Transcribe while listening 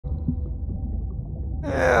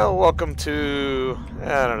Welcome to,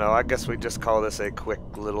 I don't know, I guess we just call this a quick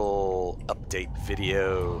little update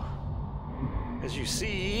video. As you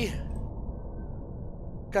see,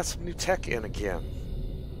 got some new tech in again.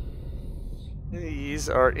 These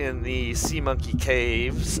are in the sea monkey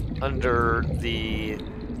caves under the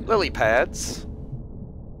lily pads.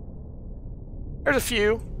 There's a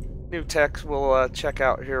few new techs we'll check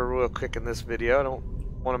out here real quick in this video. I don't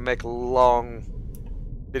want to make a long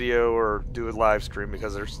video or do a live stream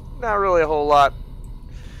because there's not really a whole lot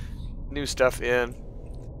new stuff in.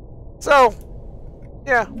 So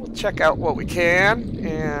yeah, we'll check out what we can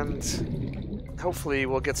and hopefully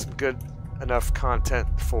we'll get some good enough content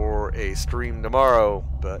for a stream tomorrow.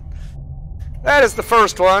 But that is the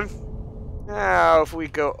first one. Now if we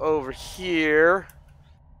go over here,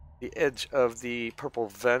 the edge of the purple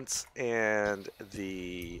vents and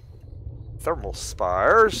the thermal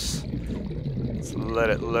spires. Let's let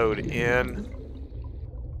it load in.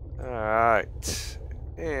 Alright.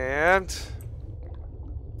 And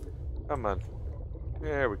come on.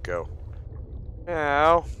 There we go.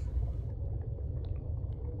 Now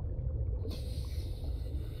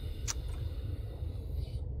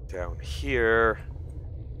down here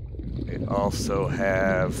they also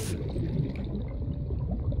have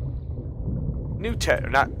new tech,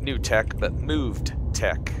 not new tech, but moved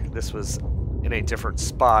tech. This was in a different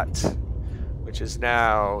spot, which is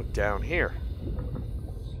now down here.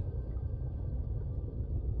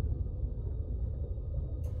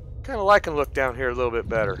 Kind of like and look down here a little bit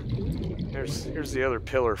better. Here's the other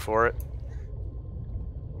pillar for it.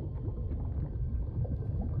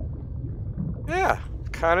 Yeah,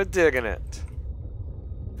 kind of digging it.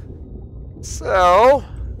 So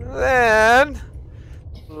then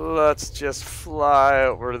let's just fly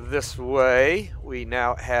over this way. We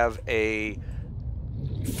now have a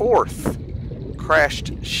fourth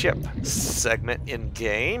crashed ship segment in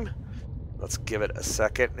game. Let's give it a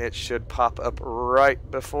second. It should pop up right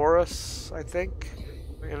before us, I think.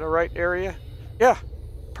 In the right area. Yeah,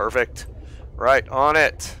 perfect. Right on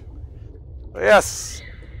it. Yes.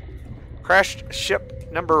 Crashed ship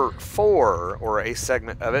number 4, or a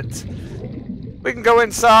segment of it. We can go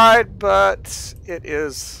inside, but it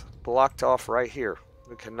is blocked off right here.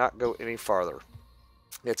 We cannot go any farther.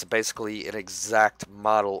 It's basically an exact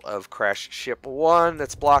model of Crash Ship 1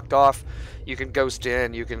 that's blocked off. You can ghost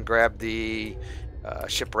in, you can grab the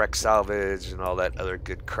shipwreck salvage and all that other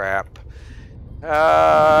good crap.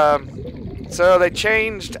 So they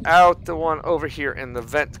changed out the one over here in the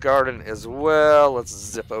vent garden as well. Let's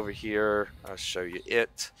zip over here. I'll show you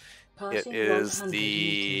it. It is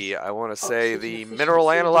the, I want to say, the mineral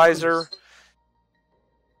analyzer.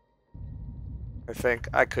 I think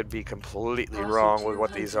I could be completely wrong with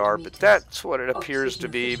what these are, but that's what it appears to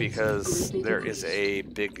be because there is a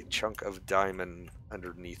big chunk of diamond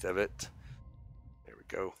underneath of it. There we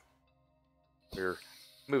go. We're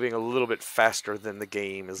moving a little bit faster than the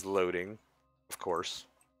game is loading, of course.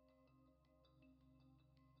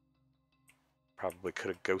 Probably could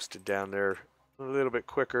have ghosted down there a little bit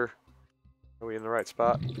quicker. Are we in the right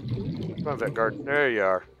spot? Come on, Vet Guard. There you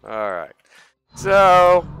are. Alright.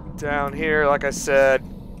 So, down here, like I said,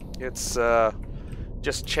 it's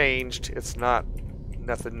just changed. It's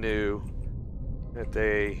nothing new. That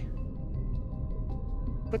they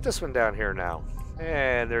put this one down here now.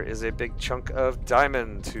 And there is a big chunk of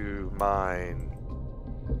diamond to mine.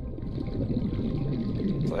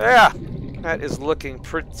 So yeah, that is looking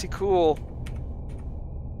pretty cool.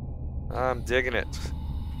 I'm digging it.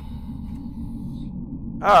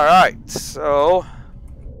 Alright, so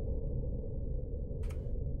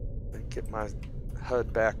get my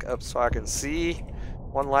HUD back up so I can see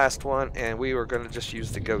one last one, and we were going to just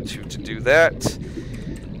use the go-to to do that.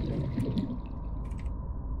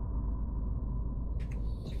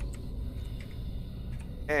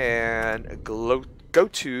 And go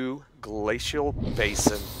to Glacial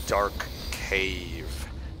Basin Dark Cave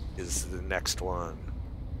is the next one.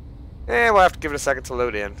 And we'll have to give it a second to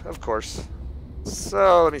load in, of course.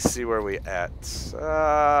 So let me see where we at.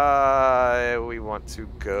 We want to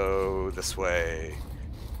go this way.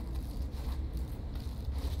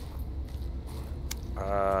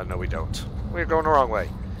 No we don't. We're going the wrong way.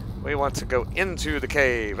 We want to go into the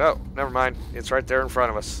cave. Oh, never mind. It's right there in front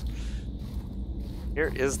of us.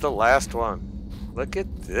 Here is the last one. Look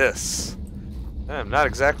at this. I'm not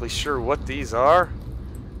exactly sure what these are,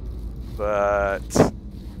 but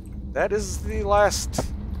that is the last,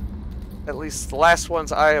 at least the last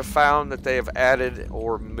ones I have found that they have added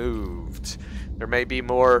or moved. There may be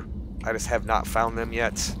more, I just have not found them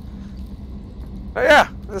yet. But yeah,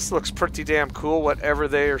 This looks pretty damn cool, whatever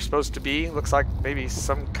they are supposed to be. Looks like maybe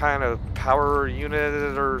some kind of power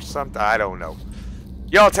unit or something. I don't know.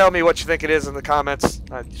 Y'all tell me what you think it is in the comments.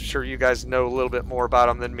 I'm sure you guys know a little bit more about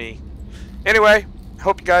them than me. Anyway,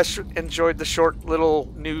 hope you guys enjoyed the short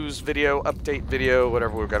little news video, update video,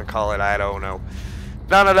 whatever we're going to call it. I don't know.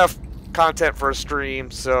 Not enough content for a stream,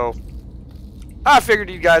 so I figured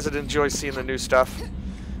you guys would enjoy seeing the new stuff.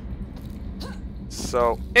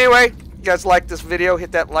 So, anyway, you guys like this video,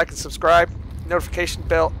 hit that like and subscribe, notification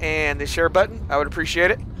bell, and the share button. I would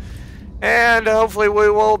appreciate it. And hopefully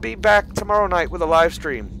we will be back tomorrow night with a live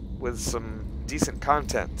stream with some decent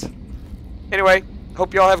content. Anyway,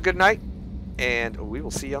 hope y'all have a good night, and we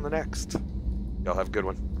will see you on the next. Y'all have a good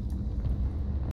one.